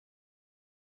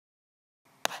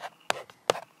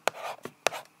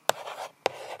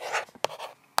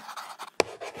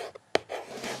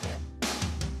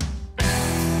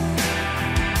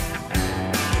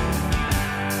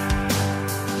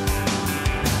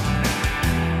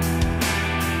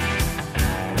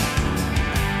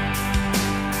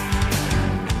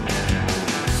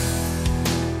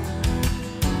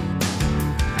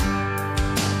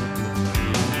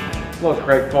Hello, it's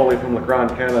Craig Foley from Legrand,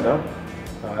 Canada,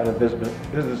 and a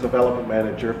business development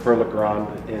manager for Legrand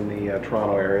in the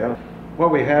Toronto area. What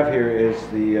we have here is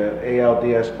the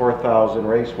ALDS 4000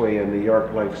 Raceway in the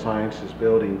York Life Sciences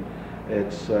building.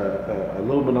 It's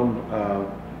aluminum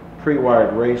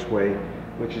pre-wired raceway,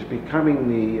 which is becoming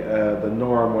the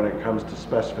norm when it comes to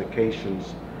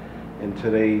specifications in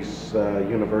today's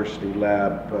university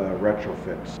lab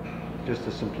retrofits. Just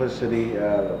the simplicity,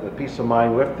 the peace of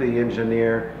mind with the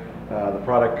engineer. The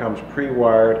product comes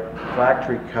pre-wired,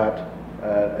 factory cut,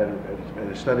 and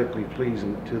aesthetically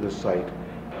pleasing to the site.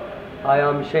 Hi,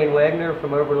 I'm Shane Wagner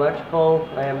from Urban Electrical.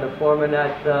 I am the foreman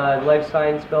at the Life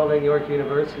Science Building, York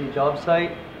University job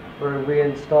site, where we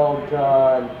installed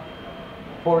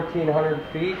 1,400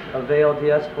 feet of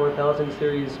ALDS 4000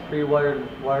 series pre-wired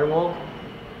wire mold.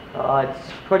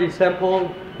 It's pretty simple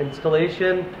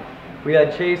installation. We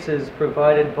had chases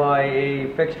provided by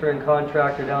a fixturing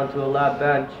contractor down to a lab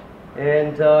bench.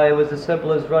 And it was as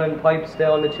simple as running pipes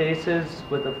down the chases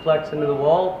with a flex into the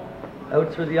wall.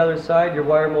 Out through the other side, your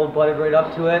wire mold butted right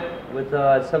up to it with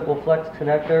a simple flex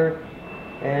connector,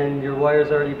 and your wire's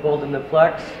already pulled in the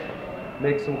flex.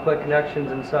 Make some quick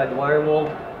connections inside the wire mold,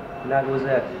 and that was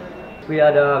it. We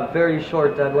had a very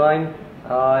short deadline.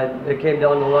 It came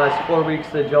down to the last 4 weeks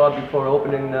of the job before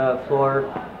opening the floor,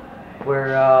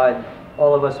 where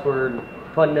all of us were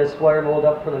putting this wire mold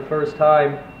up for the first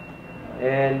time.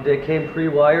 And it came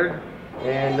pre-wired,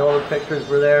 and all the fixtures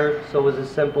were there, so it was as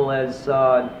simple as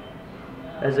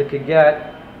it could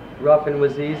get. Roughing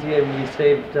was easy, and we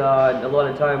saved a lot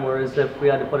of time, whereas if we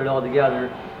had to put it all together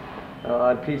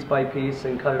piece by piece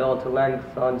and cut it all to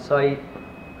length on site,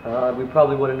 we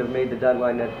probably wouldn't have made the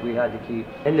deadline that we had to keep.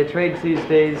 In the trades these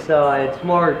days, it's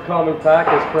more common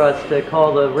practice for us to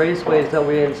call the raceways that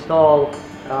we install,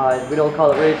 we don't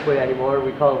call it raceway anymore,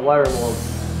 we call it wire mold.